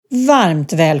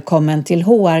Varmt välkommen till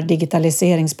HR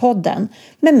Digitaliseringspodden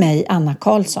med mig Anna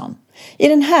Karlsson. I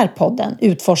den här podden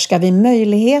utforskar vi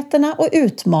möjligheterna och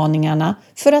utmaningarna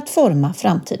för att forma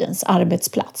framtidens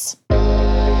arbetsplats.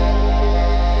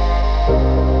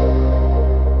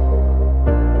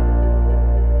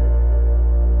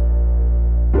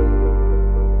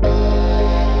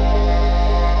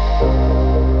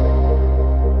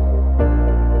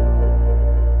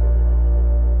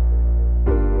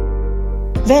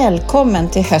 Välkommen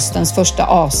till höstens första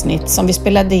avsnitt som vi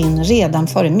spelade in redan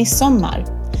före midsommar.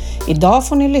 Idag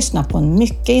får ni lyssna på en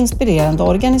mycket inspirerande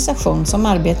organisation som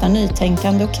arbetar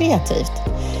nytänkande och kreativt.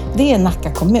 Det är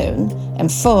Nacka kommun, en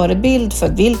förebild för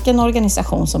vilken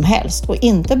organisation som helst och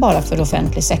inte bara för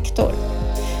offentlig sektor.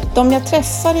 De jag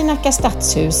träffar i Nacka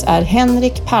stadshus är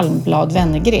Henrik Palmblad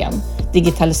Wennergren,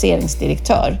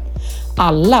 digitaliseringsdirektör.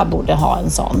 Alla borde ha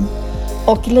en sån.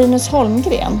 Och Linus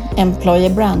Holmgren, employer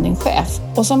branding-chef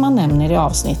och som man nämner i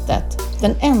avsnittet,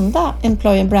 den enda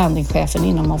employer branding-chefen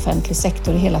inom offentlig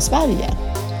sektor i hela Sverige.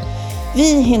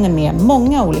 Vi hinner med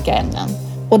många olika ämnen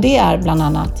och det är bland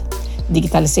annat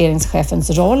digitaliseringschefens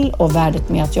roll och värdet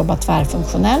med att jobba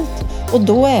tvärfunktionellt och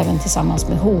då även tillsammans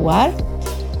med HR.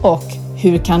 Och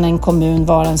hur kan en kommun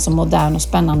vara en så modern och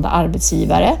spännande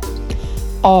arbetsgivare?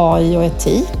 AI och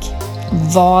etik.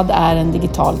 Vad är en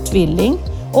digital tvilling?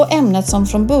 Och ämnet som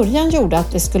från början gjorde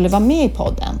att det skulle vara med i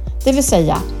podden, det vill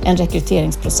säga en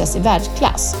rekryteringsprocess i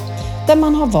världsklass, där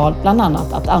man har valt bland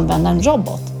annat att använda en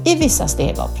robot i vissa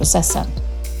steg av processen.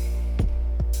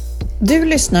 Du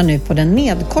lyssnar nu på den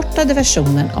nedkortade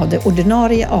versionen av det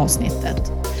ordinarie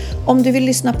avsnittet. Om du vill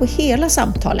lyssna på hela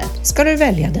samtalet ska du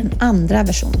välja den andra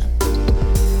versionen.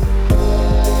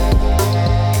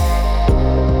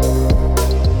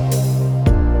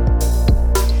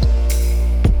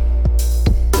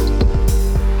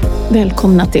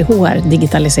 Välkomna till HR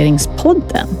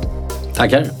Digitaliseringspodden.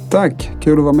 Tackar. Tack,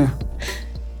 kul att vara med.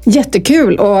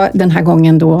 Jättekul, och den här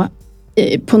gången då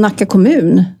på Nacka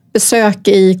kommun. Besök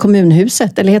i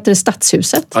kommunhuset, eller heter det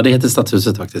stadshuset? Ja, det heter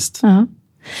stadshuset faktiskt. Ja.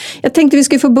 Jag tänkte vi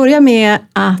ska få börja med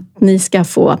att ni ska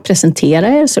få presentera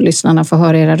er så lyssnarna får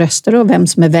höra era röster och vem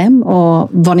som är vem och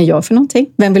vad ni gör för någonting.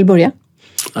 Vem vill börja?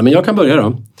 Ja, men jag kan börja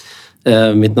då.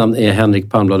 Mitt namn är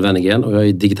Henrik Palmblad Wennergren och jag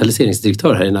är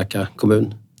digitaliseringsdirektör här i Nacka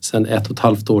kommun. Sedan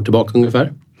 1,5 år tillbaka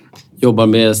ungefär. Jobbar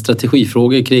med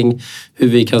strategifrågor kring hur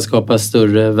vi kan skapa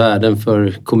större värden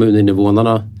för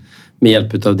kommuninvånarna med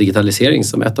hjälp av digitalisering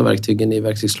som ett av verktygen i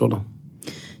verktygslådan.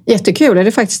 Jättekul. Det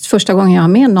är faktiskt första gången jag har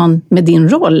med någon med din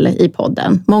roll i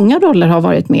podden. Många roller har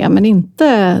varit med men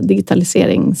inte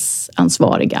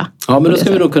digitaliseringsansvariga. Ja, men då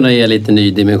ska vi nog kunna ge lite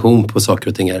ny dimension på saker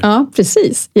och ting här. Ja,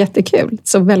 precis. Jättekul.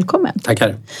 Så välkommen.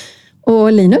 Tackar.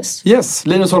 Och Linus? Yes,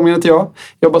 Linus Holmgren heter jag.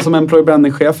 Jobbar som employer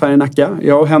branding-chef här i Nacka.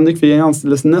 Jag och Henrik, vi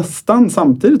anställdes nästan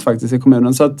samtidigt faktiskt i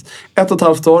kommunen. Så att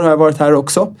 1,5 år har jag varit här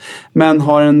också. Men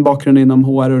har en bakgrund inom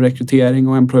HR och rekrytering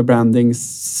och employer branding.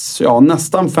 Ja,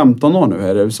 nästan 15 år nu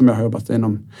är det som jag har jobbat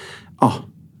inom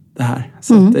det här.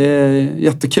 Så att det är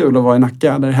jättekul att vara i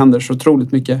Nacka där det händer så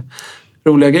otroligt mycket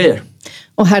roliga grejer.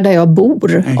 Och här där jag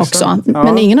bor också. Ja.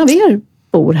 Men ingen av er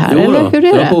bor här, Jo, eller hur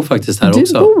är det? Jag bor faktiskt här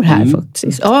också. Du bor här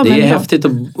faktiskt. Ja, det är häftigt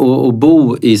att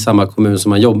bo i samma kommun som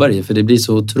man jobbar i, för det blir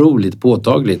så otroligt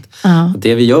påtagligt. Ja.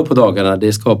 Det vi gör på dagarna,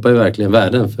 det skapar ju verkligen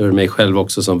värden för mig själv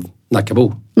också som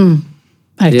Nackabo.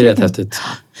 Det är rätt häftigt.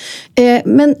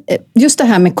 Men just det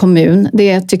här med kommun,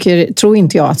 det tror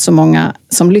inte jag att så många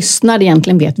som lyssnar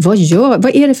egentligen vet. Vad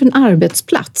är det för en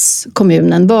arbetsplats,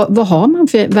 kommunen? Vad har man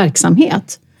för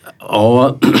verksamhet?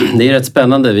 Ja, det är rätt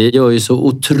spännande. Vi gör ju så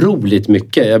otroligt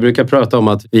mycket. Jag brukar prata om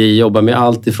att vi jobbar med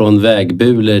allt ifrån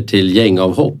vägbulor till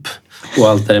gängavhopp och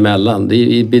allt däremellan.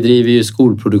 Vi bedriver ju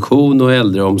skolproduktion och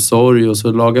äldreomsorg och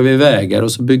så lagar vi vägar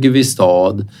och så bygger vi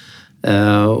stad.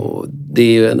 Det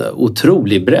är ju en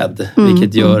otrolig bredd,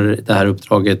 vilket gör det här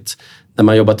uppdraget, när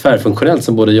man jobbar tvärfunktionellt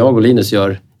som både jag och Linus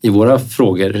gör i våra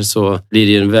frågor, så blir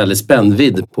det ju en väldigt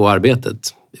spännvidd på arbetet.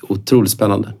 Otroligt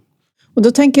spännande. Och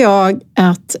då tänker jag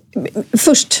att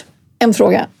först en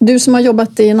fråga. Du som har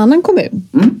jobbat i en annan kommun.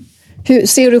 Hur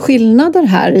ser du skillnader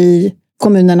här i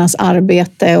kommunernas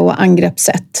arbete och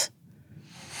angreppssätt?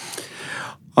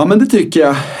 Ja, men det tycker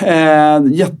jag.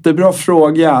 Jättebra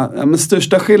fråga. Men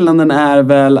största skillnaden är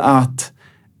väl att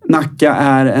Nacka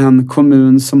är en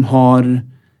kommun som har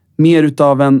mer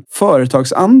utav en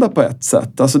företagsanda på ett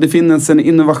sätt. Alltså det finns en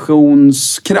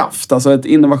innovationskraft, alltså ett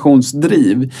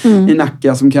innovationsdriv i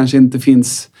Nacka som kanske inte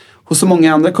finns hos så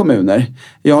många andra kommuner.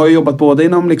 Jag har jobbat både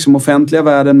inom liksom offentliga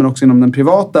världen men också inom den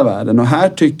privata världen. Och här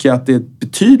tycker jag att det är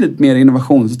betydligt mer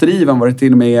innovationsdriv än vad det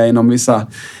till och med är inom vissa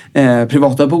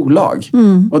privata bolag.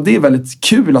 Och det är väldigt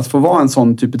kul att få vara en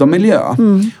sån typ av miljö.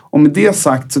 Och med det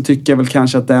sagt så tycker jag väl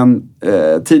kanske att den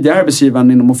tidigare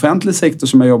arbetsgivaren inom offentlig sektor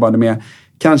som jag jobbade med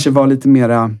kanske var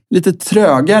lite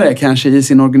trögare kanske i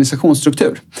sin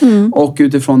organisationsstruktur. Och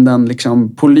utifrån den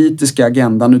liksom politiska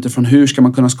agendan, utifrån hur ska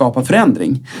man kunna skapa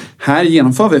förändring. Här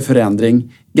genomför vi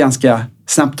förändring ganska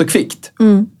snabbt och kvickt.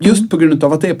 Just på grund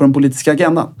av att det är på den politiska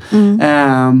agendan.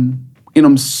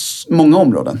 Inom många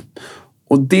områden.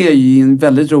 Och det är ju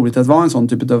väldigt roligt att vara en sån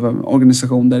typ av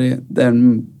organisation där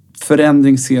en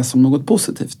förändring ses som något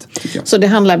positivt, tycker jag. Så det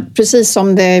handlar, precis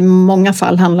som det i många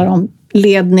fall handlar om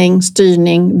ledning,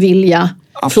 styrning, vilja.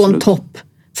 Absolut. Från topp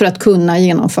för att kunna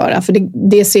genomföra. För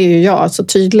det ser ju jag så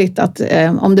tydligt att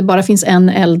om det bara finns en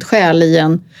eldsjäl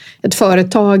i ett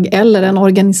företag eller en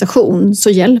organisation så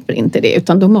hjälper inte det.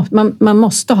 Utan man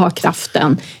måste ha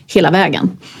kraften hela vägen.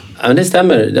 Ja, det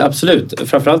stämmer, absolut.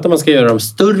 Framförallt om man ska göra de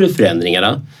större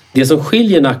förändringarna. Det som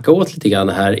skiljer Nacka åt lite grann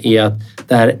här är att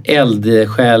det här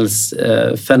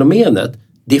eldsjälsfenomenet,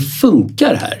 det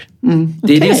funkar här.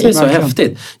 Det är det som är så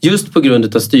häftigt. Just på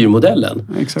grund av styrmodellen.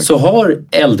 Exakt. Så har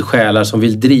eldsjälar som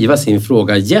vill driva sin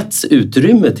fråga getts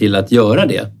utrymme till att göra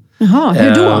det. Jaha,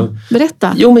 hur då?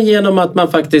 Berätta. Jo, men genom att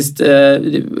man faktiskt,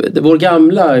 vår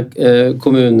gamla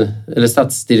kommun eller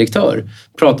stadsdirektör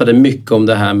pratade mycket om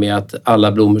det här med att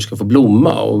alla blommor ska få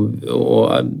blomma och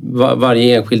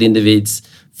varje enskild individs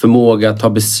förmåga att ta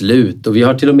beslut. Och vi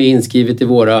har till och med inskrivet i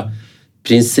våra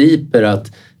principer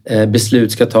att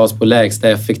beslut ska tas på lägsta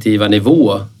effektiva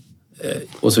nivå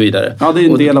och så vidare. Ja, det är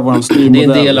en del av vår styrmodell. Det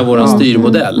är en del av vår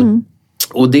styrmodell.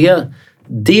 Och det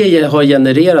har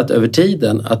genererat över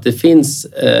tiden att det finns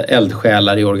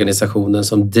eldsjälar i organisationen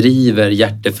som driver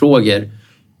hjärtefrågor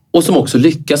och som också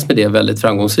lyckas med det väldigt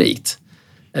framgångsrikt.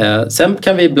 Sen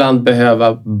kan vi ibland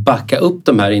behöva backa upp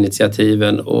de här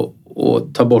initiativen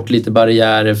och ta bort lite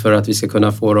barriärer för att vi ska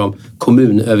kunna få dem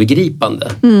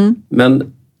kommunövergripande. Men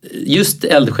just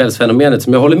eldsjälsfenomenet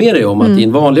som jag håller med dig om att i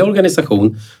en vanlig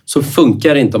organisation så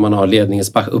funkar det inte om man har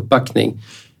ledningens uppbackning.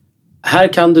 Här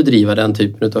kan du driva den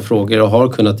typen av frågor och har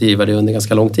kunnat driva det under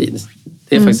ganska lång tid.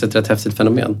 Det är faktiskt ett rätt häftigt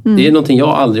fenomen. Det är någonting jag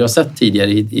aldrig har sett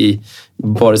tidigare i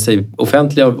vare sig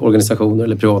offentliga organisationer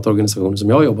eller privata organisationer som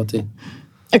jag har jobbat i.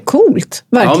 Coolt,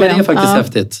 verkligen. Ja, men det är faktiskt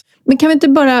häftigt. Men kan vi inte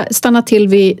bara stanna till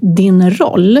vid din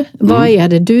roll? Vad är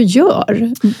det du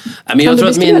gör? Men jag tror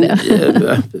att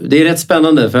det är rätt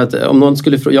spännande för att om någon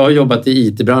jag har jobbat i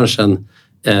IT-branschen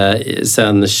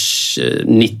sedan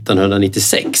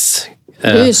 1996. Det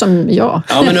är ju som jag.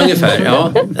 Ja, men ungefär.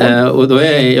 Ja. Och då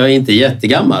är jag inte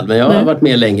jättegammal, men jag har varit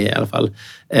med länge i alla fall.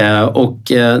 Och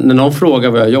när någon frågar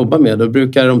vad jag jobbar med, då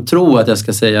brukar de tro att jag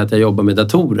ska säga att jag jobbar med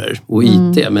datorer och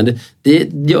IT. Men det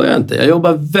gör jag inte. Jag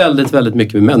jobbar väldigt, väldigt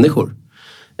mycket med människor.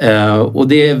 Och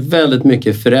det är väldigt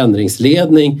mycket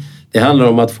förändringsledning. Det handlar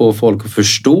om att få folk att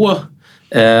förstå,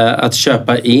 att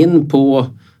köpa in på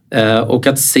och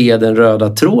att se den röda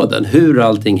tråden, hur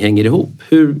allting hänger ihop.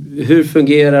 Hur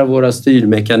fungerar våra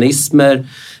styrmekanismer?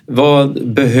 Vad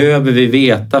behöver vi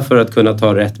veta för att kunna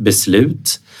ta rätt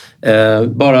beslut?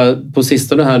 Bara på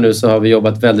sistone här nu så har vi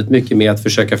jobbat väldigt mycket med att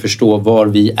försöka förstå var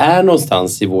vi är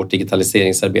någonstans i vårt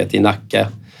digitaliseringsarbete i Nacka.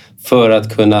 För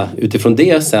att kunna utifrån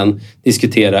det sen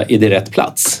diskutera, är det rätt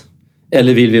plats?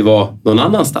 Eller vill vi vara någon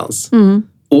annanstans?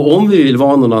 Och om vi vill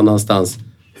vara någon annanstans,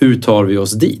 hur tar vi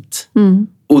oss dit?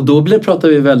 Och då pratar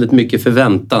vi väldigt mycket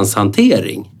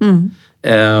förväntanshantering.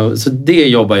 Så det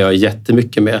jobbar jag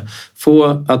jättemycket med.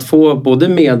 Att få både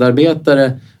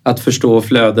medarbetare att förstå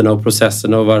flödena och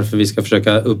processerna och varför vi ska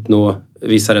försöka uppnå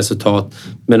vissa resultat.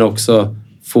 Men också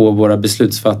få våra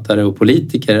beslutsfattare och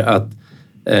politiker att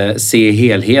se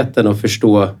helheten och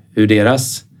förstå hur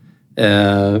deras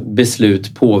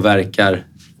beslut påverkar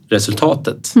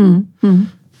resultatet.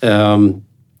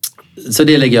 Så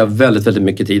det lägger jag väldigt, väldigt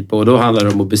mycket tid på. Och då handlar det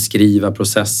om att beskriva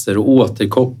processer och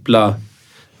återkoppla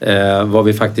vad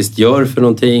vi faktiskt gör för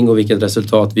någonting och vilket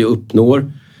resultat vi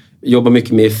uppnår. Jobbar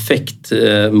mycket med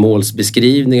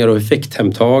effektmålsbeskrivningar och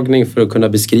effekthemtagning för att kunna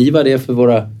beskriva det för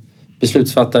våra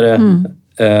beslutsfattare.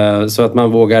 Så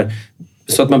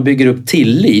att man bygger upp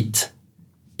tillit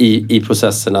i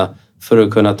processerna för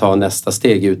att kunna ta nästa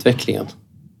steg i utvecklingen.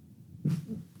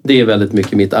 Det är väldigt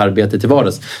mycket mitt arbete till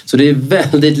vardags. Så det är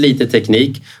väldigt lite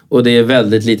teknik och det är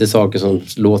väldigt lite saker som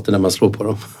låter när man slår på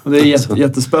dem. Och det är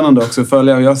jättespännande också att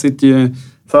följa. Jag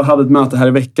hade ett möte här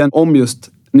i veckan om just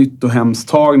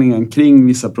nyttohemstagningen kring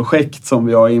vissa projekt som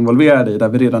vi är involverade i. Där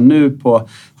vi redan nu på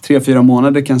 3-4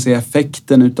 månader kan se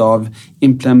effekten utav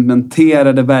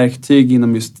implementerade verktyg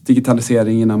inom just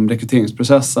digitalisering inom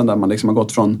rekryteringsprocessen, där man liksom har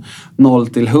gått från 0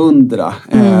 till 100,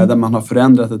 där man har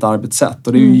förändrat ett arbetssätt.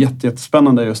 Och det är ju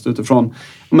jättespännande just utifrån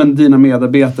dina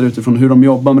medarbetare, utifrån hur de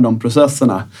jobbar med de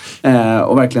processerna,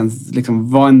 och verkligen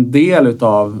liksom vara en del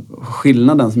utav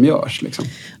skillnaden som görs liksom.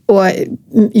 Och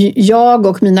jag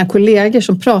och mina kollegor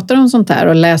som pratar om sånt här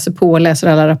och läser på och läser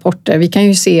alla rapporter, vi kan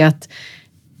ju se att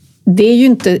det är ju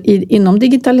inte inom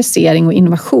digitalisering och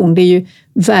innovation, det är ju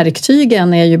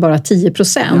verktygen är ju bara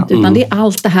 10%, utan det är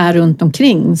allt det här runt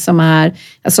omkring som är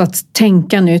alltså att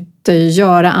tänka nytt,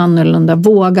 göra annorlunda,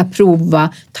 våga prova,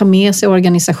 ta med sig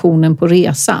organisationen på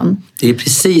resan. Det är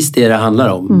precis det handlar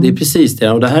om. Det är precis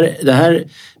det. Och det här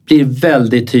blir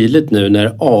väldigt tydligt nu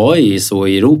när AI är så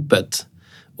i ropet.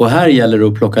 Och här gäller det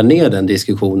att plocka ner den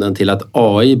diskussionen till att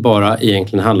AI bara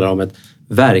egentligen handlar om ett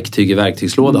verktyg i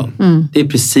verktygslådan. Det är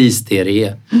precis det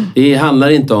är. Det handlar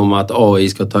inte om att AI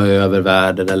ska ta över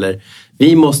världen, eller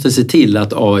vi måste se till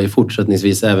att AI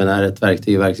fortsättningsvis även är ett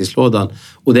verktyg i verktygslådan.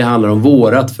 Och det handlar om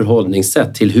vårat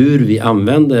förhållningssätt till hur vi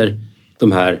använder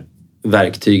de här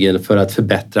verktygen för att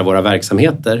förbättra våra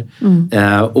verksamheter.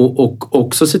 Och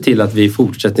också se till att vi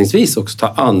fortsättningsvis också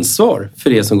tar ansvar för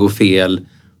det som går fel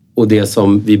och det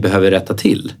som vi behöver rätta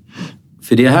till.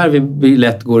 För det är här vi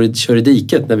lätt kör i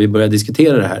diket när vi börjar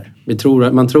diskutera det här.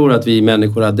 Man tror att vi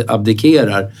människor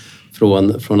abdikerar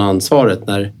från ansvaret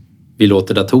när vi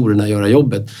låter datorerna göra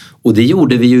jobbet. Och det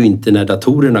gjorde vi ju inte när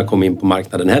datorerna kom in på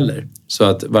marknaden heller. Så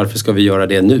att varför ska vi göra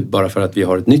det nu bara för att vi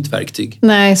har ett nytt verktyg?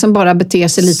 Nej, som bara beter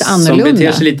sig lite annorlunda. Som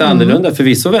beter sig lite annorlunda,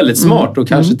 förvisso väldigt smart och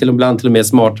kanske till och med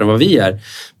smartare än vad vi är.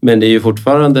 Men det är ju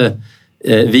fortfarande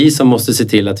vi som måste se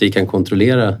till att vi kan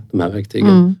kontrollera de här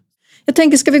verktygen. Jag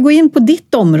tänker, ska vi gå in på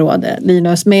ditt område,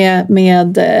 Linus,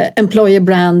 med employer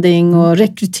branding och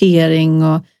rekrytering,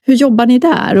 och hur jobbar ni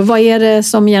där? Och vad är det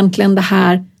som egentligen det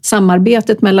här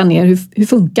samarbetet mellan er, hur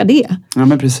funkar det? Ja,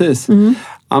 men precis.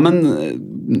 Ja, men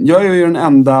jag är ju den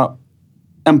enda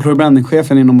employer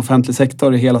branding-chefen inom offentlig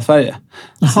sektor i hela Sverige.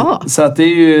 Så att det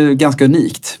är ju ganska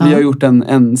unikt. Vi har gjort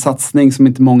en satsning som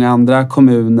inte många andra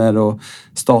kommuner och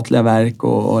statliga verk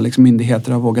och liksom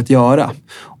myndigheter har vågat göra.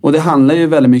 Och det handlar ju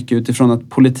väldigt mycket utifrån att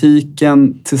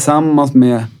politiken tillsammans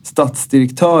med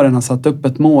statsdirektören har satt upp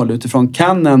ett mål utifrån,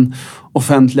 kan en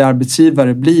offentlig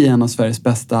arbetsgivare bli en av Sveriges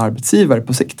bästa arbetsgivare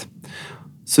på sikt?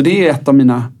 Så det är ett av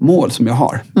mina mål som jag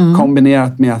har.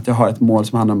 Kombinerat med att jag har ett mål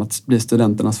som handlar om att bli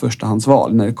studenternas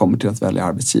förstahandsval när det kommer till att välja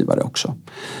arbetsgivare också.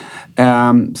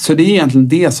 Så det är egentligen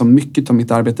det som mycket av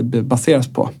mitt arbete baseras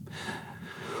på.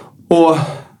 Och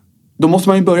då måste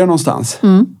man ju börja någonstans.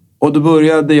 Och då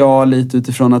började jag lite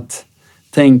utifrån att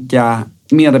tänka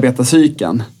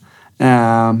medarbetarcykeln.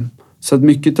 Så att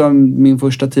mycket av min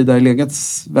första tid har legat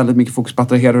väldigt mycket fokus på att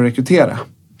attrahera och rekrytera.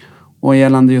 Och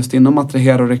gällande just inom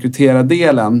attrahera och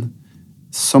rekrytera-delen,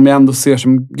 som jag ändå ser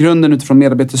som grunden utifrån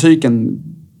medarbetarcykeln,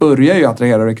 börjar ju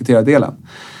attrahera och rekrytera-delen.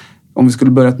 Om vi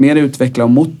skulle börjat mer utveckla och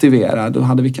motivera, då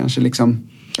hade vi kanske liksom...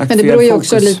 Men det beror ju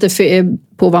också lite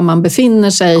på var man befinner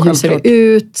sig, hur ser det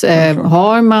ut,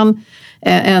 har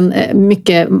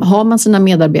man sina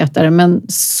medarbetare, men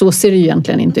så ser det ju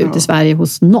egentligen inte ut i Sverige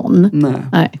hos någon.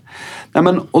 Nej,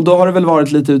 men, och då har det väl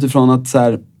varit lite utifrån att så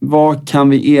här, vad kan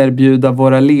vi erbjuda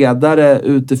våra ledare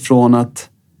utifrån att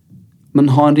man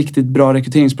har en riktigt bra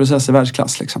rekryteringsprocess i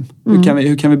världsklass liksom.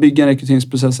 Hur kan vi bygga en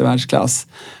rekryteringsprocess i världsklass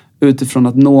utifrån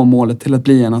att nå målet till att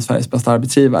bli en av Sveriges bästa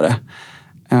arbetsgivare?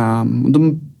 Då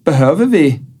behöver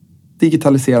vi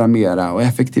digitalisera mera och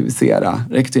effektivisera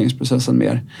rekryteringsprocessen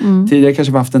mer. Tidigare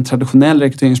kanske vi haft en traditionell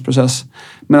rekryteringsprocess,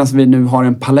 medan vi nu har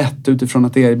en palett utifrån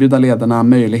att erbjuda ledarna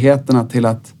möjligheterna till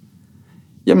att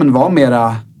vara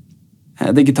mera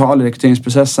digital i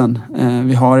rekryteringsprocessen.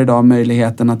 Vi har idag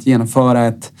möjligheten att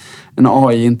genomföra en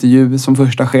AI-intervju som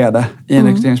första skede i en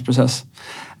rekryteringsprocess.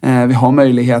 Vi har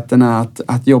möjligheterna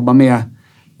att jobba med,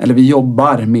 eller vi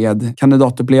jobbar med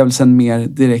kandidatupplevelsen mer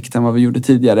direkt än vad vi gjorde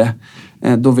tidigare.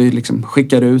 Då vi liksom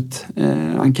skickar ut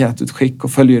enkätutskick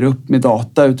och följer upp med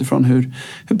data utifrån hur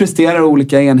presterar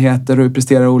olika enheter och hur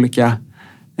presterar olika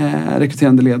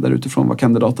rekryterande ledare utifrån vad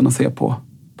kandidaterna ser på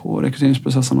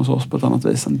rekryteringsprocessen hos oss på ett annat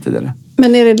vis än tidigare.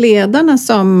 Men är det ledarna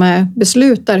som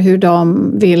beslutar hur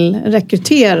de vill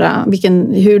rekrytera,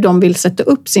 hur de vill sätta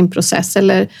upp sin process,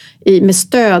 eller med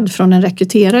stöd från en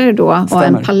rekryterare då?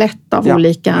 Stämmer. Och en palett av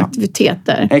olika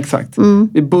aktiviteter? Exakt.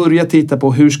 Vi börjar titta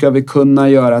på hur ska vi kunna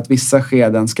göra att vissa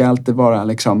skeden ska alltid vara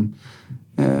liksom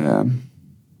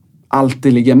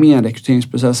alltid ligga med i en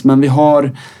rekryteringsprocess, men vi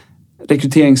har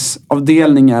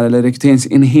rekryteringsavdelningar eller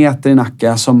rekryteringsenheter i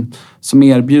Nacka som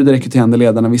erbjuder rekryterande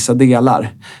ledarna vissa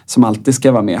delar som alltid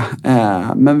ska vara med.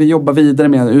 Men vi jobbar vidare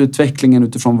med utvecklingen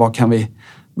utifrån vad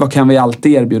kan vi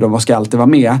alltid erbjuda och vad ska alltid vara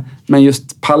med. Men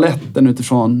just paletten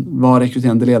utifrån vad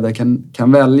rekryterande ledare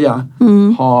kan välja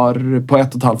har på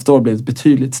 1,5 år blivit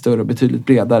betydligt större och betydligt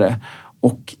bredare.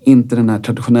 Och inte den här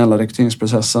traditionella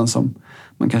rekryteringsprocessen som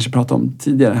man kanske pratade om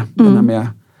tidigare. Den här med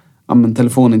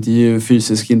telefonintervju,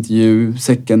 fysisk intervju,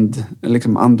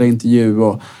 andra intervju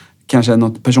och kanske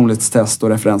något personlighetstest och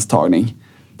referenstagning.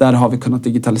 Där har vi kunnat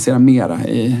digitalisera mera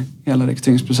i hela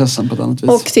rekryteringsprocessen på ett annat vis.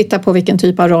 Och titta på vilken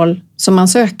typ av roll som man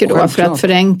söker då. Självklart. För att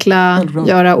förenkla,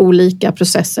 göra olika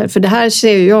processer. För det här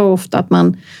ser jag ofta att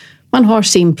man har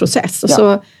sin process. Och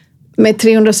så med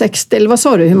 360, eller vad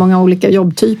sa du, hur många olika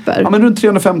jobbtyper? Ja, men runt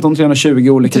 315-320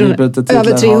 olika typer.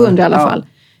 Över 300 i alla fall.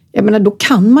 Jag menar, då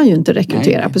kan man ju inte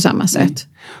rekrytera på samma sätt.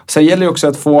 Sen gäller det också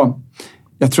att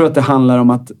jag tror att det handlar om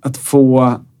att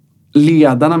få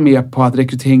ledarna med på att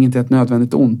rekrytering inte är ett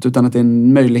nödvändigt ont utan att det är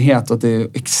en möjlighet och att det är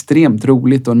extremt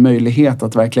roligt och en möjlighet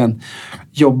att verkligen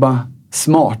jobba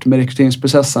smart med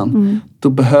rekryteringsprocessen. Då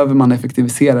behöver man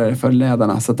effektivisera det för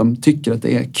ledarna så att de tycker att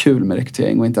det är kul med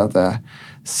rekrytering och inte att det är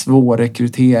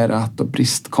svårrekryterat och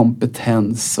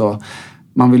bristkompetens och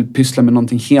man vill pyssla med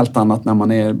någonting helt annat när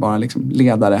man är bara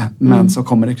ledare. Men så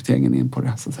kommer rekryteringen in på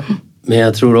det. Så att säga. Men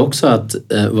jag tror också att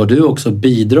vad du också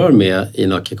bidrar med i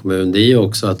Nacka kommun, det är ju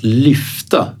också att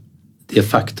lyfta det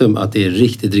faktum att det är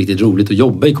riktigt, riktigt roligt att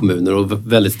jobba i kommuner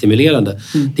och väldigt stimulerande.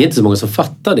 Det är inte så många som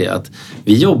fattar det. Att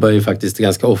vi jobbar ju faktiskt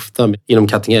ganska ofta inom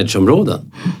cutting edge-områden.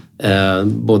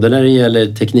 Både när det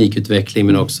gäller teknikutveckling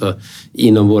men också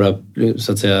inom våra,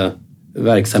 så att säga,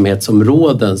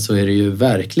 verksamhetsområden så är det ju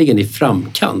verkligen i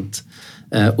framkant.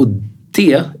 Och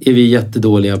det är vi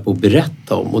jättedåliga på att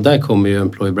berätta om. Och där kommer ju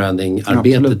employee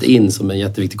branding-arbetet in som en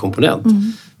jätteviktig komponent.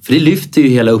 För det lyfter ju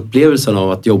hela upplevelsen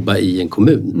av att jobba i en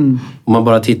kommun. Om man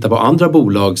bara tittar på andra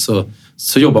bolag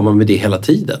så jobbar man med det hela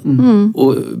tiden.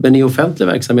 Men i offentlig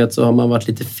verksamhet så har man varit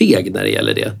lite feg när det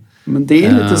gäller det. Men det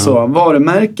är lite så.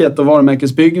 Varumärket och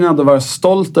varumärkesbyggnad och vara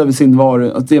stolt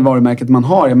över det varumärket man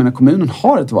har. Jag menar, kommunen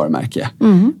har ett varumärke.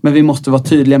 Men vi måste vara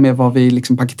tydliga med vad vi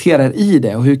paketerar i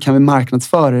det och hur kan vi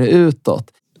marknadsföra det utåt.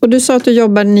 Och du sa att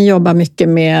ni jobbar mycket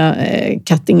med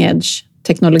cutting edge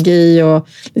teknologi och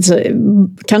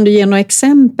kan du ge några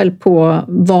exempel på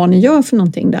vad ni gör för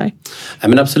någonting där? Ja,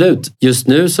 men absolut. Just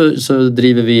nu så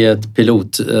driver vi ett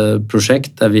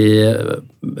pilotprojekt där vi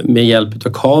med hjälp av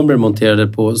kameror monterade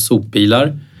på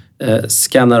sopbilar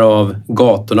skannar av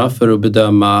gatorna för att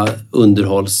bedöma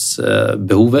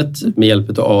underhållsbehovet med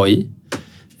hjälp av AI.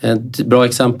 Ett bra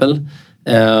exempel.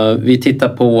 Vi tittar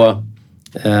på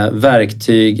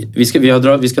verktyg. Vi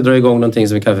ska dra igång någonting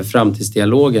som vi kallar för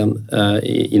framtidsdialogen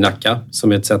i Nacka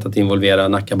som är ett sätt att involvera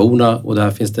Nackaborna och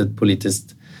där finns det ett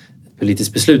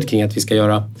politiskt beslut kring att vi ska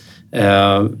göra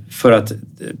för att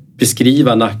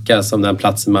beskriva Nacka som den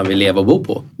platsen man vill leva och bo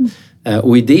på.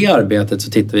 Och i det arbetet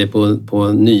så tittar vi på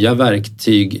nya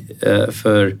verktyg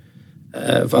för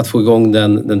att få igång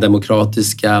den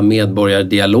demokratiska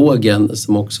medborgardialogen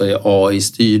som också är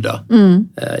AI-styrda.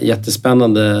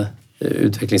 Jättespännande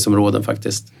utvecklingsområden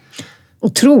faktiskt.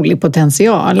 Otrolig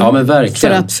potential. Ja, men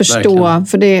verkligen. För att förstå, verkligen.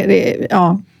 För det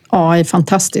AI är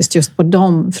fantastiskt just på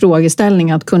de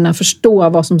frågeställningarna, att kunna förstå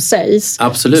vad som sägs.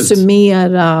 Absolut.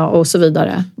 Summera och så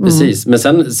vidare. Precis,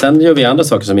 men sen gör vi andra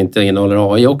saker som inte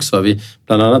innehåller AI också.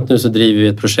 Bland annat nu så driver vi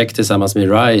ett projekt tillsammans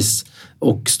med RISE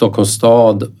och Stockholms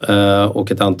stad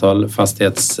och ett antal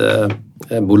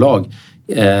fastighetsbolag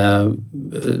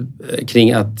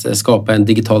kring att skapa en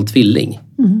digital tvilling.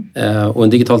 Och en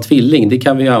digital tvilling, det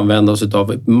kan vi använda oss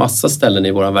av massa ställen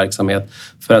i vår verksamhet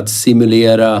för att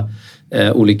simulera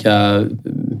olika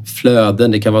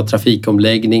flöden. Det kan vara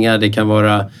trafikomläggningar, det kan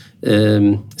vara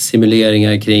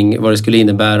simuleringar kring vad det skulle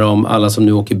innebära om alla som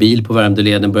nu åker bil på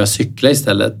Värmdöleden börjar cykla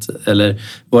istället. Eller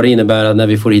vad det innebär när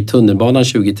vi får hit tunnelbanan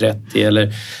 2030.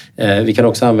 Eller vi kan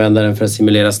också använda den för att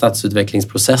simulera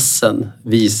stadsutvecklingsprocessen.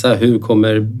 Visa hur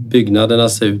kommer byggnaderna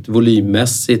se ut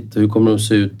volymmässigt, hur kommer de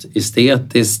se ut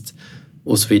estetiskt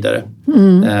och så vidare.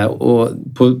 Och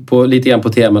på lite grann på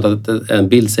temat att en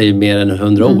bild säger mer än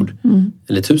 100 ord.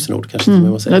 Eller 1000 ord kanske.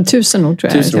 Man säger. 1000 ord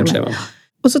tror jag. 1000 ord säger man.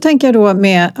 Och så tänker jag då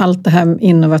med allt det här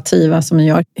innovativa som ni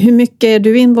gör. Hur mycket är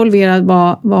du involverad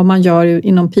vad man gör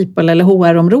inom people- eller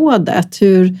HR-området?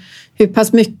 Hur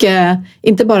pass mycket,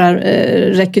 inte bara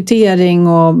rekrytering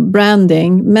och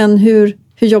branding, men hur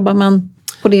jobbar man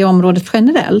på det området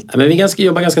generellt? Ja, men vi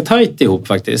jobbar ganska tajt ihop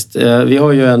faktiskt. Vi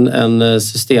har ju en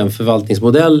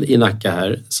systemförvaltningsmodell i Nacka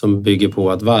här som bygger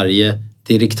på att varje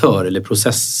direktör eller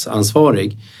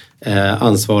processansvarig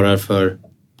ansvarar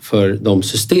för de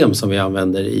system som vi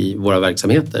använder i våra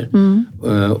verksamheter.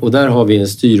 Och där har vi en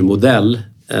styrmodell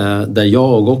där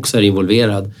jag också är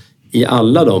involverad i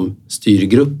alla de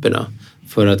styrgrupperna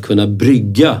för att kunna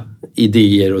brygga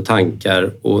idéer och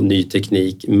tankar och ny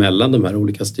teknik mellan de här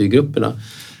olika styrgrupperna.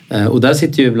 Och där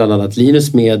sitter ju bland annat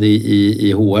Linus med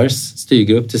i HRs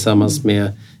styrgrupp tillsammans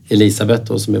med Elisabeth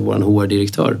då, som är vår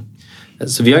HR-direktör.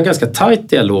 Så vi har en ganska tajt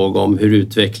dialog om hur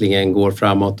utvecklingen går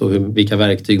framåt och vilka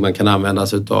verktyg man kan använda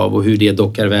sig utav och hur det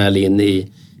dockar väl in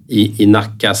i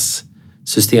Nackas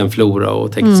systemflora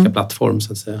och tekniska plattform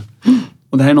så att säga.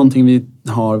 Och det här är någonting vi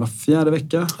har var 4:e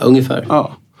vecka? Ja, ungefär.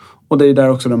 Ja. Och det är där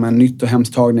också de här nytt- och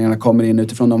hemstagningarna kommer in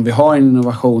utifrån om vi har en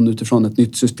innovation utifrån ett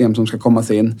nytt system som ska komma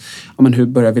in. Ja, men hur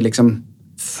börjar vi liksom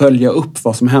följa upp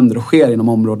vad som händer och sker inom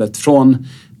området från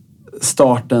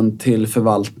starten till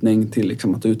förvaltning till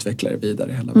liksom att utveckla det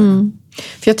vidare hela vägen.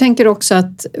 För jag tänker också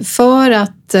att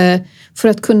för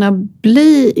att kunna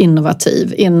bli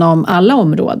innovativ inom alla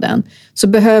områden så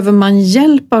behöver man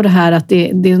hjälp av det här att det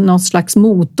är någon slags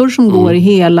motor som går i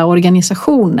hela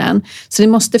organisationen. Så det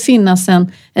måste finnas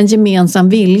en gemensam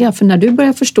vilja. För när du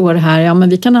börjar förstå det här, ja men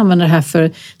vi kan använda det här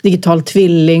för digital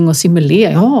tvilling och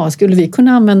simulera. Ja, skulle vi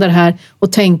kunna använda det här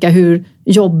och tänka hur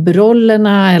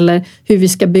jobbrollerna eller hur vi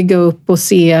ska bygga upp och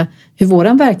se hur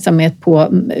våran verksamhet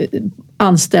på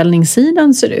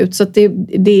anställningssidan ser ut. Så att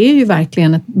det är ju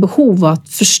verkligen ett behov att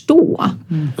förstå.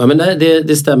 Ja, men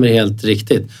det stämmer helt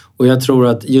riktigt. Och jag tror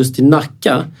att just i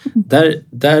Nacka,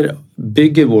 där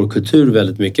bygger vår kultur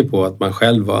väldigt mycket på att man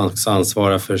själv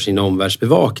ansvarar för sin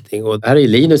omvärldsbevakning. Och här är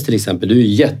Linus till exempel, du är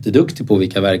jätteduktig på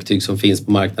vilka verktyg som finns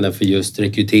på marknaden för just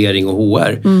rekrytering och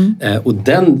HR. Och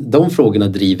de frågorna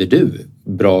driver du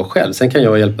bra själv. Sen kan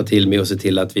jag hjälpa till med att se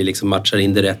till att vi liksom matchar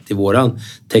in det rätt i våran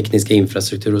tekniska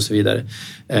infrastruktur och så vidare.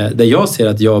 Där jag ser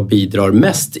att jag bidrar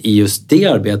mest i just det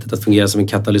arbetet att fungera som en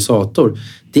katalysator,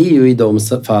 det är ju i de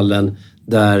fallen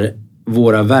där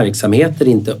våra verksamheter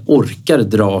inte orkar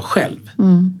dra själv.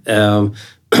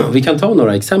 Vi kan ta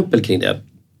några exempel kring det.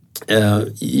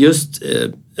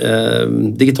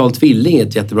 Digital tvilling är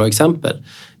ett jättebra exempel.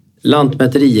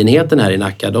 Lantmäterienheten här i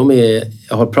Nacka,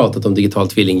 har pratat om digital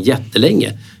tvilling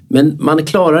jättelänge. Men man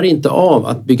klarar inte av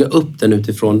att bygga upp den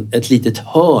utifrån ett litet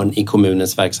hörn i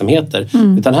kommunens verksamheter.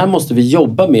 Utan här måste vi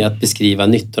jobba med att beskriva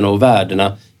nyttorna och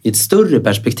värdena i ett större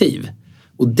perspektiv.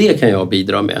 Och det kan jag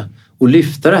bidra med. Och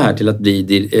lyfta det här till att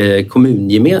bli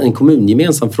en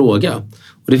kommungemensam fråga.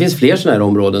 Och det finns fler sådana här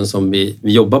områden som vi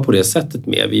jobbar på det sättet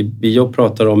med. Vi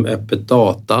pratar om öppet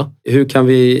data. Hur kan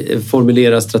vi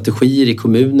formulera strategier i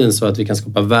kommunen så att vi kan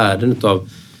skapa värden av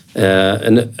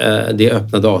det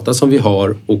öppna data som vi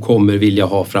har och kommer vilja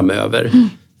ha framöver.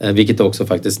 Vilket också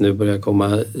faktiskt nu börjar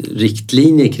komma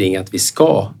riktlinjer kring att vi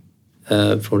ska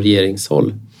från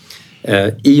regeringshåll.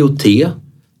 IoT,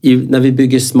 när vi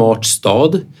bygger smart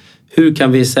stad. Hur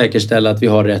kan vi säkerställa att vi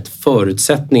har rätt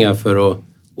förutsättningar för att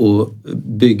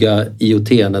bygga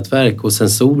IoT-nätverk och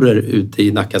sensorer ute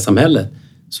i Nackasamhället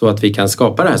så att vi kan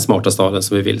skapa den här smarta staden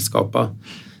som vi vill skapa.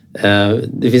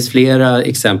 Det finns flera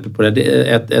exempel på det.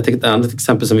 Ett annat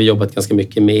exempel som vi jobbat ganska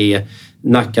mycket med är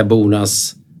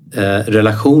Nackabornas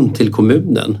relation till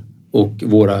kommunen och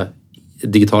våra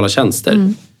digitala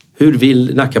tjänster. Hur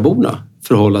vill Nackaborna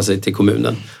förhålla sig till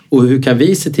kommunen? Och hur kan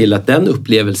vi se till att den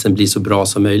upplevelsen blir så bra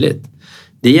som möjligt?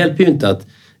 Det hjälper ju inte att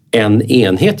en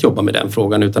enhet jobbar med den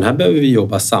frågan, utan här behöver vi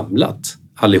jobba samlat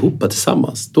allihopa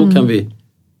tillsammans. Då kan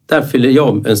där fyller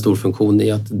jag en stor funktion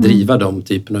i att driva de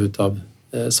typerna av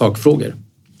sakfrågor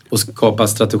och skapa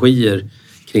strategier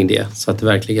kring det så att det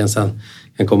verkligen sen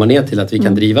kan komma ner till att vi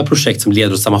kan driva projekt som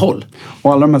leder åt samma håll.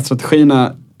 Och alla de här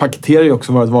strategierna paketerar ju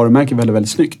också vårt varumärke väldigt,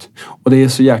 väldigt snyggt. Och det är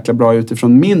så jäkla bra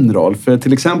utifrån min roll. För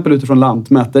till exempel utifrån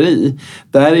lantmäteri,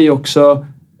 där är ju också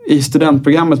i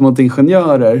studentprogrammet mot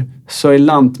ingenjörer så är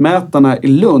lantmätarna i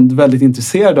Lund väldigt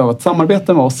intresserade av att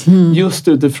samarbeta med oss just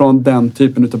utifrån den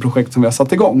typen av projekt som vi har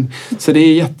satt igång. Så det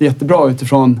är jättebra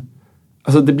utifrån,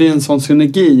 alltså det blir en sån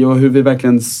synergi och hur vi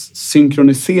verkligen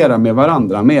synkroniserar med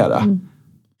varandra mera.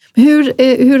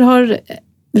 Hur har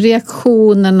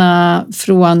reaktionerna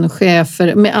från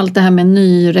chefer med allt det här med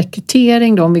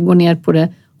nyrekrytering då, om vi går ner på det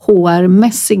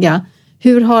HR-mässiga,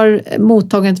 hur har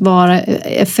mottagandet varit,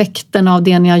 effekten av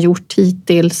det ni har gjort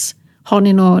hittills? Har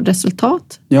ni något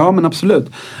resultat? Ja, men absolut.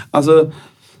 Alltså,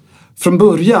 från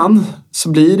början så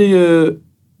blir det ju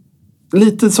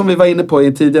lite som vi var inne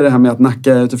på tidigare här med att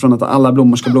Nacka utifrån att alla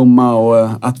blommor ska blomma och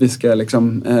att vi ska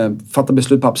liksom, fatta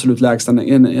beslut på absolut lägsta,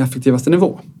 effektivaste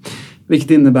nivå.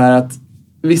 Vilket innebär att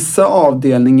vissa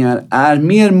avdelningar är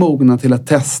mer mogna till att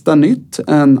testa nytt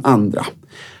än andra.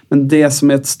 Men det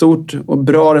som är ett stort och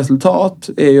bra resultat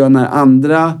är ju när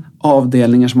andra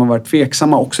avdelningar som har varit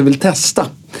tveksamma också vill testa.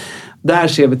 Där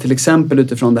ser vi till exempel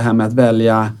utifrån det här med att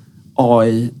välja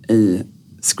AI i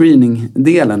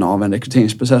screening-delen av en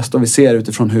rekryteringsprocess, då vi ser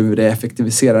utifrån hur det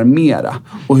effektiviserar mera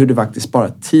och hur det faktiskt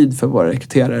sparar tid för våra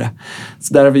rekryterare.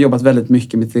 Så där har vi jobbat väldigt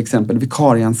mycket med till exempel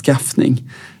vikarieanskaffning.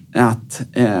 Att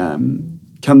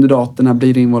kandidaterna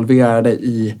blir involverade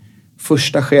i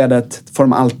första skedet, får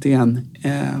de alltid en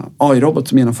AI-robot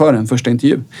som genomför en första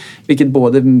intervju. Vilket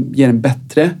både ger en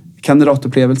bättre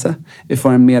kandidatupplevelse, vi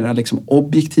får en mer liksom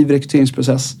objektiv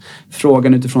rekryteringsprocess.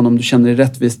 Frågan utifrån om du känner dig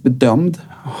rättvist bedömd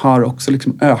har också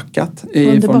liksom ökat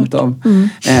i form av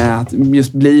att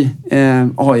just bli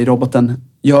AI-roboten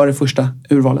gör det första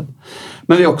urvalet.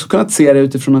 Men vi har också kunnat se det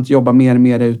utifrån att jobba mer och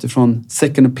mer utifrån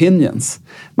second opinions.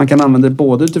 Man kan använda det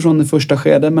både utifrån det första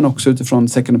skedet men också utifrån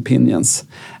second opinions.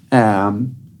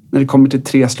 När det kommer till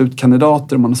 3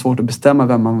 slutkandidater och man har svårt att bestämma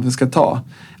vem man ska ta.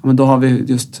 Men då har vi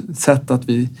just sett att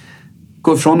vi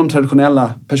går från de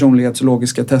traditionella personlighets- och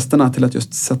logiska testerna till att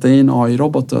just sätta in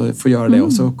AI-robot och få göra det.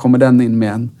 Och så kommer den in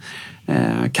med en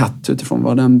katt utifrån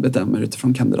vad den bedömer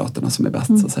utifrån kandidaterna som är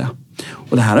bäst så att säga.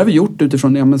 Och det här har vi gjort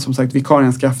utifrån som sagt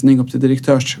vikarieanskaffning upp till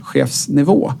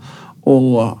direktörschefsnivå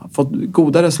och fått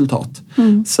goda resultat.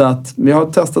 Så att vi har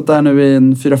testat det här nu i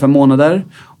 4-5 månader.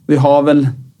 Vi har väl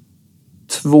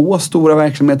 2 stora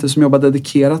verksamheter som jobbar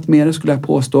dedikerat med det skulle jag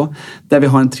påstå. Där vi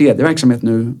har en 3:e verksamhet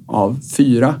nu av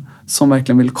 4 som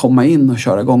verkligen vill komma in och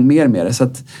köra igång mer med det. Så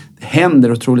att det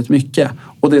händer otroligt mycket.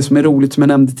 Och det som är roligt som jag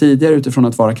nämnde tidigare utifrån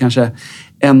att vara kanske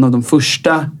en av de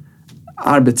första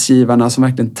arbetsgivarna som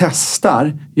verkligen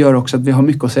testar gör också att vi har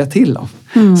mycket att säga till om.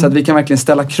 Så att vi kan verkligen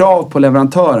ställa krav på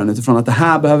leverantören utifrån att det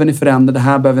här behöver ni förändra, det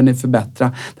här behöver ni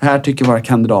förbättra, det här tycker våra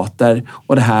kandidater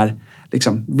och det här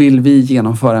liksom, vill vi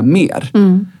genomföra mer.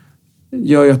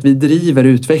 Gör ju att vi driver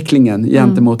utvecklingen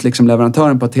gentemot liksom,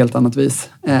 leverantören på ett helt annat vis.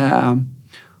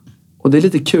 Och det är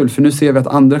lite kul för nu ser vi att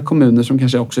andra kommuner som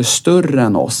kanske också är större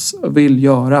än oss vill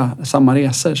göra samma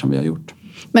resor som vi har gjort.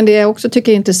 Men det jag också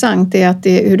tycker är intressant är att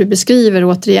hur du beskriver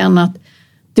återigen att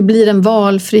det blir en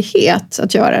valfrihet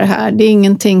att göra det här. Det är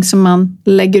ingenting som man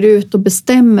lägger ut och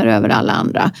bestämmer över alla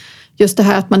andra. Just det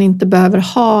här att man inte behöver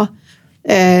ha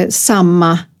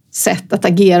samma sätt att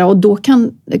agera och då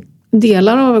kan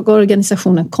delar av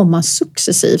organisationen komma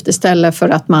successivt istället för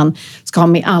att man ska ha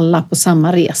med alla på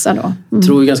samma resa då. Jag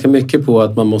tror ganska mycket på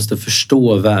att man måste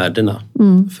förstå värdena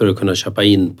för att kunna köpa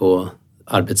in på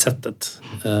arbetssättet.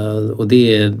 Och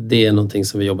det är någonting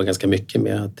som vi jobbar ganska mycket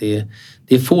med. Att det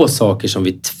är få saker som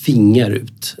vi tvingar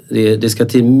ut. Det ska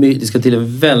till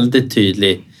en väldigt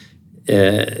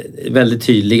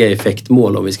tydliga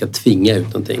effektmål om vi ska tvinga ut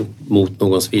någonting mot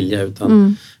någons vilja.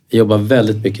 Utan vi jobbar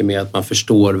väldigt mycket med att man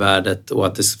förstår värdet och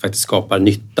att det faktiskt skapar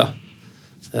nytta.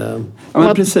 Ja,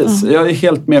 men precis. Jag är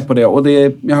helt med på det. Och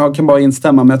jag kan bara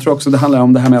instämma. Men jag tror också det handlar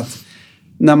om det här med att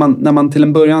när man till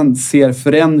en början ser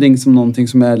förändring som någonting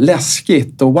som är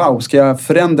läskigt och wow, ska jag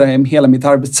förändra hela mitt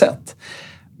arbetssätt?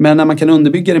 Men när man kan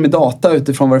underbygga det med data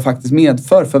utifrån vad det faktiskt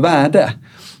medför för värde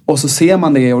och så ser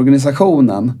man det i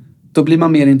organisationen, då blir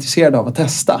man mer intresserad av att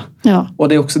testa. Ja. Och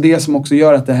det är också det som också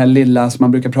gör att det här lilla som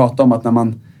man brukar prata om att när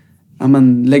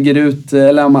man lägger ut,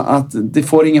 eller att det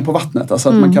får ringa på vattnet. Alltså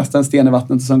att man kastar en sten i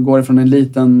vattnet och sen går det från en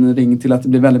liten ring till att det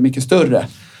blir väldigt mycket större.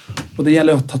 Och det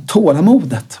gäller att ta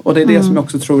tålamodet. Och det är det som jag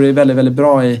också tror är väldigt, väldigt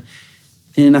bra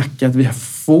i Nacka. Att vi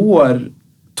får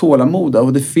tålamod.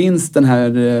 Och det finns den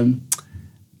här...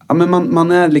 Ja, men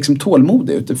man är liksom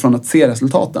tålmodig utifrån att se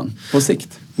resultaten på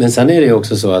sikt. Men sen är det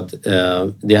också så att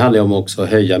det handlar om också att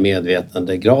höja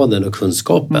medvetandegraden och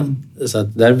kunskapen. Så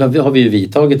att där har vi ju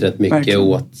vidtagit rätt mycket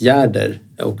åtgärder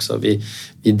också.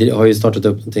 Vi har ju startat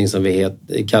upp någonting som vi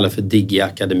kallar för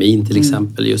Digi-akademin till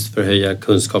exempel, just för att höja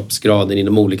kunskapsgraden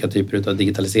inom olika typer av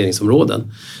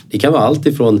digitaliseringsområden. Det kan vara allt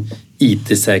ifrån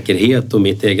IT-säkerhet och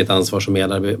mitt eget ansvar som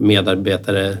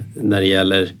medarbetare när det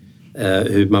gäller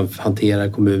hur man hanterar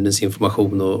kommunens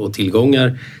information och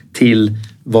tillgångar till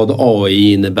vad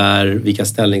AI innebär, vilka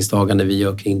ställningstaganden vi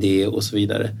gör kring det och så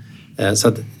vidare. Så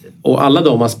att, och alla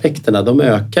de aspekterna, de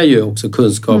ökar ju också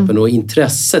kunskapen och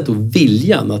intresset och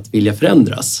viljan att vilja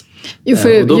förändras. Jo,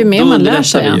 för ju mer man lär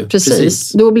sig,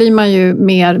 precis. Då blir man ju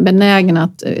mer benägen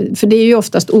att, för det är ju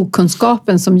oftast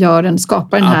okunskapen som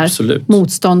skapar den här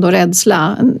motstånd och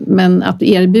rädsla. Men att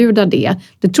erbjuda det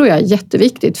tror jag är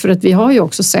jätteviktigt, för att vi har ju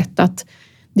också sett att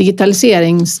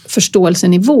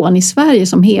digitaliseringsförståelsenivån i Sverige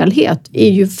som helhet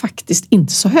är ju faktiskt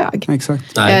inte så hög.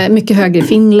 Exakt. Mycket högre i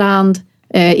Finland.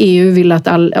 EU vill att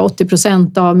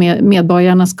 80% av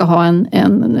medborgarna ska ha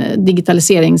en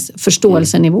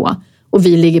digitaliseringsförståelsenivå. Och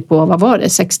vi ligger på,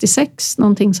 66,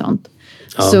 någonting sånt.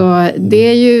 Ja. Så det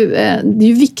är ju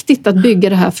viktigt att bygga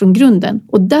det här från grunden.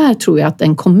 Och där tror jag att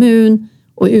en kommun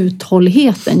och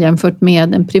uthålligheten jämfört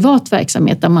med en privat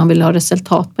verksamhet där man vill ha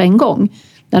resultat på en gång,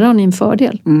 där har ni en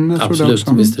fördel. Absolut,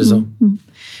 visst är det så.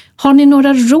 Har ni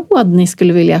några råd ni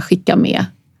skulle vilja skicka med?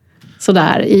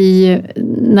 Sådär,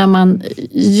 när man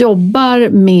jobbar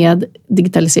med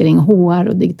digitalisering HR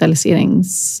och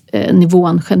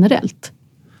digitaliseringsnivån generellt?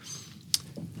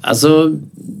 Alltså,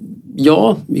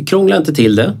 vi krånglar inte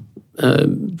till det.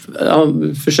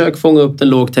 Försök fånga upp den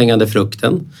lågt hängande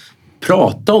frukten.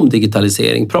 Prata om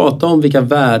digitalisering, prata om vilka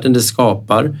värden det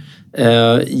skapar.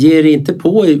 Ge er inte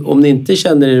på, om ni inte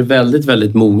känner er väldigt,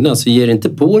 väldigt mogna, så ge er inte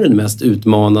på den mest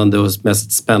utmanande och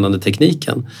mest spännande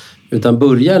tekniken. Utan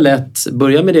börja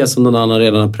med det som någon annan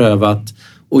redan har prövat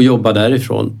och jobba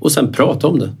därifrån. Och sen prata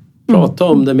om det. Prata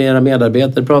om det med era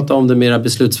medarbetare, prata om det med era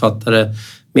beslutsfattare,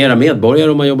 med era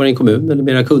medborgare om man jobbar i en kommun eller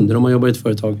med era kunder om man jobbar i ett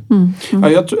företag.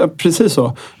 Ja, precis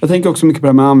så. Jag tänker också mycket på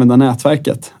det med att använda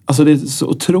nätverket. Alltså det är så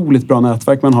otroligt bra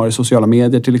nätverk man har i sociala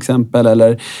medier till exempel.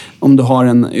 Eller om du har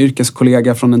en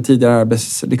yrkeskollega från en tidigare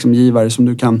arbetsgivare som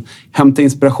du kan hämta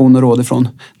inspiration och råd ifrån.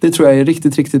 Det tror jag är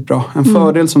riktigt, riktigt bra. En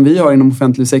fördel som vi har inom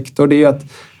offentlig sektor, det är att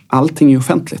allting är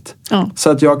offentligt. Ja. Så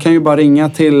att jag kan ju bara ringa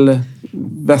till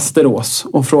Västerås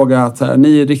och fråga att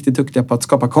ni är riktigt duktiga på att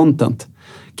skapa content.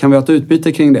 Kan vi ha ett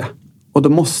utbyte kring det? Och då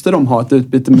måste de ha ett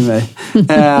utbyte med mig.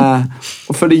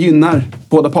 Och för det gynnar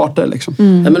båda parter. Liksom.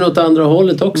 Men åt andra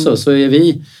hållet också så är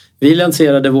vi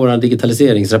lanserade vår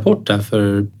digitaliseringsrapport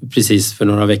här precis för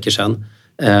några veckor sedan.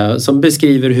 Som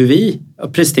beskriver hur vi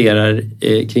presterar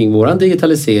kring vår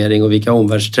digitalisering och vilka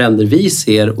omvärldstrender vi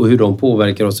ser och hur de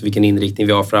påverkar oss och vilken inriktning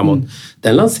vi har framåt.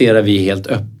 Den lanserar vi helt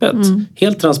öppet,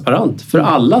 helt transparent för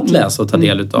alla att läsa och ta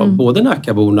del utav. Både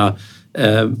Nackaborna,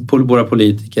 våra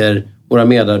politiker, våra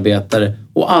medarbetare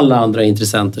och alla andra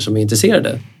intressenter som är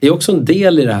intresserade. Det är också en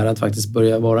del i det här att faktiskt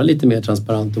börja vara lite mer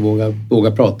transparent och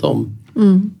våga prata om.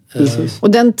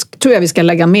 Och den tror jag vi ska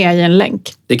lägga med i en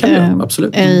länk. Det kan vi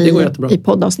absolut. Det går jättebra. I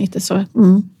poddavsnittet. Så.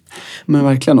 Men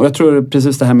verkligen. Och jag tror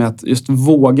precis det här med att just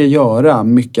våga göra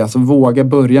mycket. Alltså våga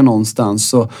börja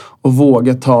någonstans och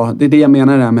våga ta... Det är det jag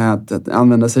menar där med att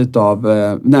använda sig av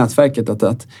nätverket.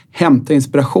 Att hämta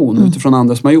inspiration utifrån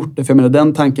andra som har gjort det. För jag menar,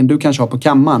 den tanken du kanske har på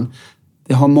kammaren,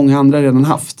 det har många andra redan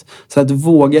haft. Så att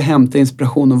våga hämta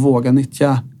inspiration och våga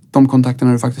nyttja de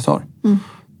kontakterna du faktiskt har. Tror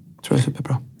jag är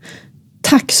superbra.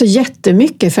 Tack så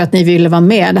jättemycket för att ni ville vara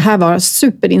med. Det här var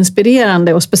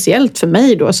superinspirerande och speciellt för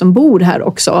mig då som bor här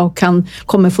också och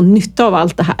kommer få nytta av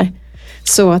allt det här.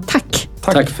 Så tack.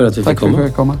 Tack för att vi fick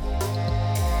komma.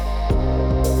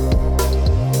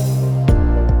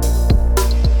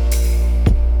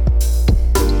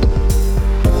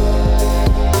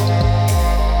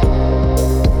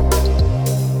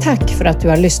 Tack för att du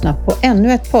har lyssnat på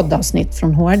ännu ett poddavsnitt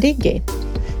från HR Digi.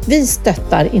 Vi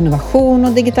stöttar innovation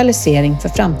och digitalisering för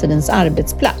framtidens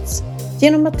arbetsplats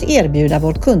genom att erbjuda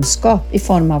vår kunskap i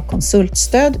form av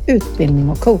konsultstöd, utbildning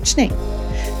och coachning.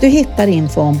 Du hittar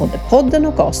info om både podden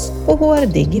och oss på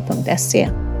hrdigi.se.